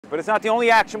But it's not the only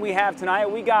action we have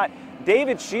tonight. We got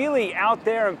David Sheely out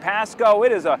there in Pasco.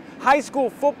 It is a high school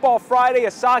football Friday,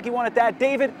 a soggy one at that.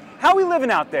 David, how are we living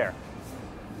out there?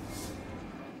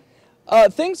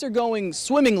 Things are going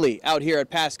swimmingly out here at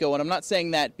Pasco, and I'm not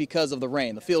saying that because of the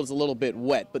rain. The field is a little bit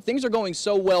wet, but things are going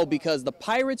so well because the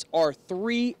Pirates are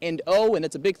 3-0, and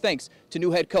it's a big thanks to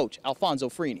new head coach Alphonso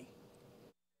Freeney.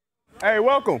 Hey,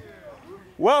 welcome.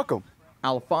 Welcome.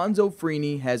 Alphonso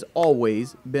Freeney has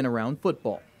always been around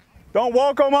football. Don't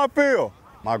walk on my field.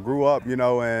 I grew up,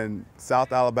 in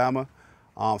South Alabama.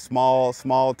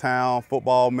 Small town.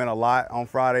 Football meant a lot on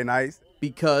Friday nights.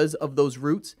 Because of those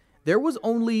roots, there was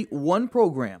only one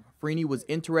program Freeney was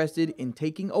interested in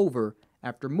taking over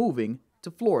after moving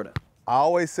to Florida. I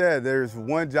always said there's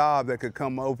one job that could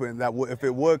come open, if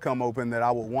it would come open, that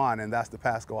I would want, and that's the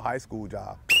Pasco High School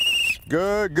job.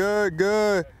 Good.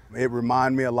 It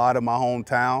reminded me a lot of my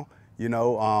hometown,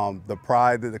 the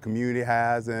pride that the community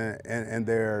has in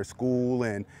their school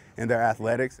and in their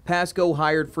athletics. Pasco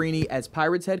hired Freeney as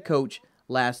Pirates head coach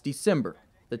last December.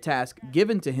 The task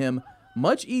given to him,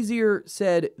 much easier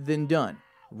said than done: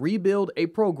 rebuild a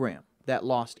program that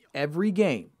lost every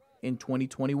game in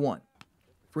 2021.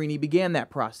 Freeney began that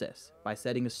process by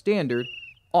setting a standard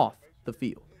off the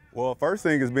field. Well, first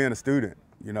thing is being a student.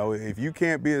 If you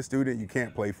can't be a student, you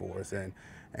can't play for us.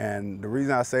 And the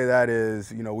reason I say that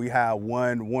is, we have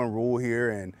one rule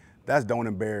here, and that's don't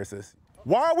embarrass us.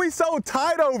 Why are we so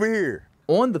tight over here?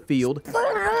 On the field,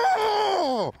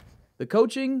 the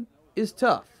coaching is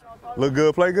tough. Look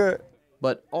good, play good.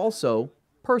 But also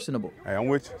personable. Hey, I'm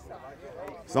with you.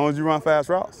 As long as you run fast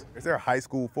routes. They're high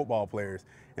school football players,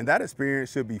 and that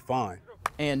experience should be fun.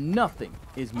 And nothing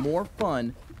is more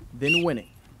fun than winning.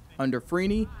 Under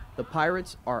Freeney, the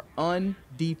Pirates are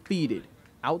undefeated,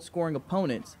 outscoring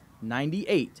opponents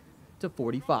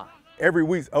 98-45. Every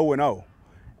week's 0-0,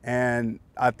 and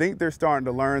I think they're starting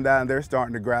to learn that, and they're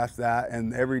starting to grasp that,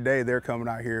 and every day they're coming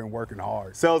out here and working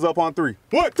hard. Cells up on 3.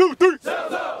 1, 2, 3.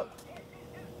 Cells up!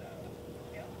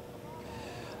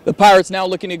 The Pirates now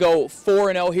looking to go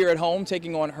 4-0 here at home,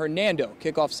 taking on Hernando.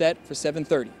 Kickoff set for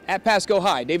 7:30. At Pasco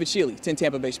High, David Sheely, 10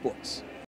 Tampa Bay Sports.